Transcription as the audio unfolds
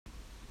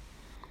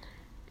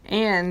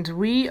And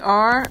we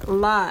are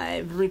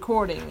live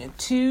recording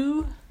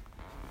 2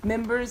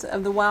 members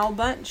of the Wild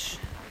Bunch.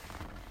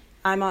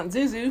 I'm Aunt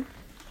Zuzu.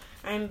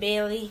 I'm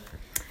Baylee.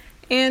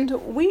 And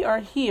we are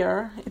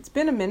here. It's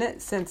been a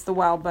minute since the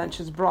Wild Bunch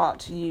has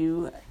brought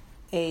you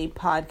a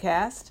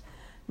podcast,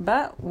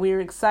 but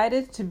we're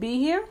excited to be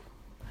here.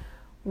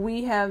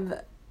 We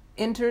have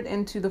entered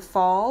into the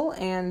fall,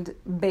 and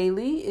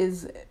Baylee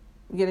is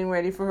getting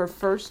ready for her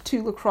first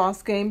 2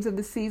 lacrosse games of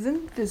the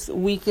season this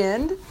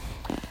weekend.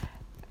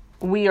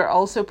 We are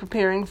also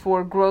preparing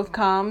for Growth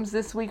Comms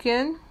this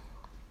weekend.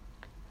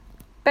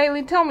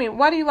 Baylee, tell me,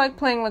 why do you like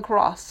playing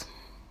lacrosse?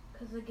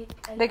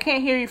 They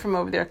can't hear you from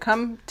over there.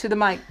 Come to the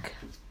mic.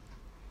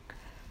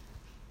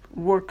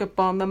 Work up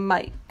on the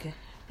mic.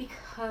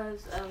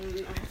 Because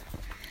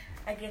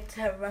I get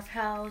to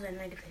roughhouse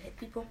and I get to hit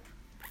people.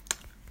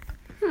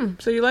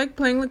 So you like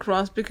playing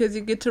lacrosse because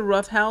you get to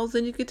roughhouse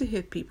and you get to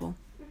hit people.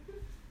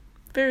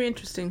 Very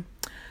interesting.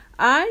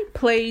 I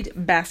played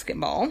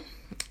basketball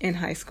in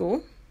high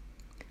school.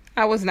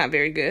 I was not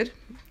very good.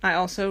 I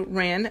also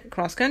ran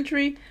cross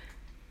country,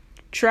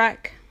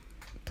 track,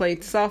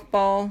 played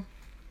softball,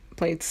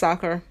 played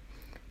soccer,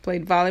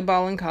 played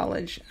volleyball in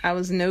college. I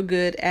was no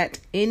good at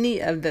any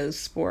of those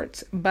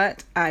sports,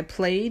 but I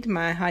played.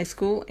 My high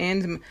school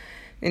and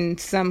in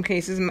some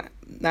cases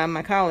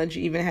my college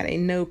even had a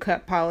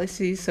no-cut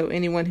policy, so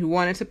anyone who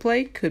wanted to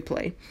play could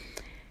play.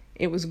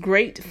 It was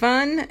great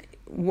fun.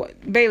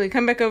 Baylee,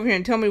 come back over here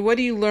and tell me, what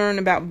do you learn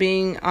about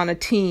being on a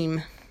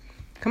team?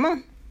 Come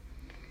on.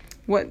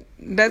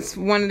 That's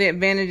one of the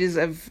advantages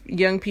of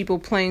young people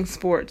playing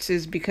sports,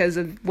 is because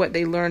of what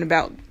they learn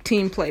about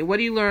team play. What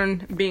do you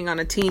learn being on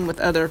a team with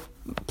other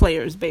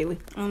players, Baylee?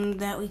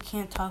 That we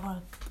can't talk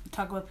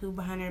about people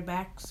behind their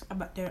backs,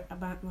 about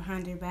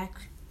behind their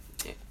backs.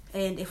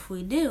 And if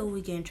we do,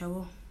 we get in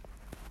trouble.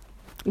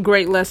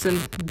 Great lesson.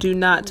 Do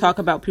not talk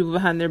about people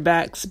behind their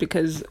backs,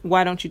 because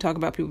why don't you talk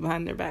about people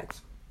behind their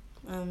backs?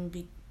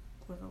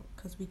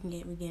 Because we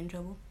get in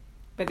trouble.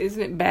 But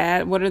isn't it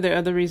bad? What are the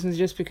other reasons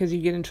just because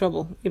you get in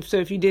trouble?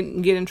 If you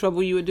didn't get in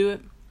trouble, you would do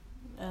it?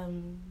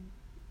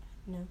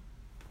 No.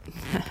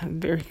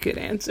 Very good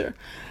answer.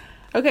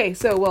 Okay,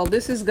 so,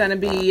 this is going to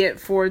be it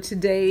for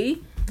today.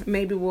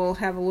 Maybe we'll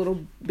have a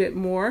little bit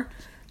more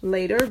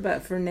later,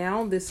 but for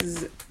now, this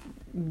is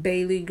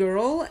Baylee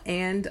Girl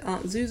and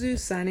Aunt Zuzu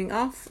signing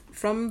off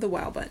from the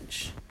Wild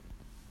Bunch.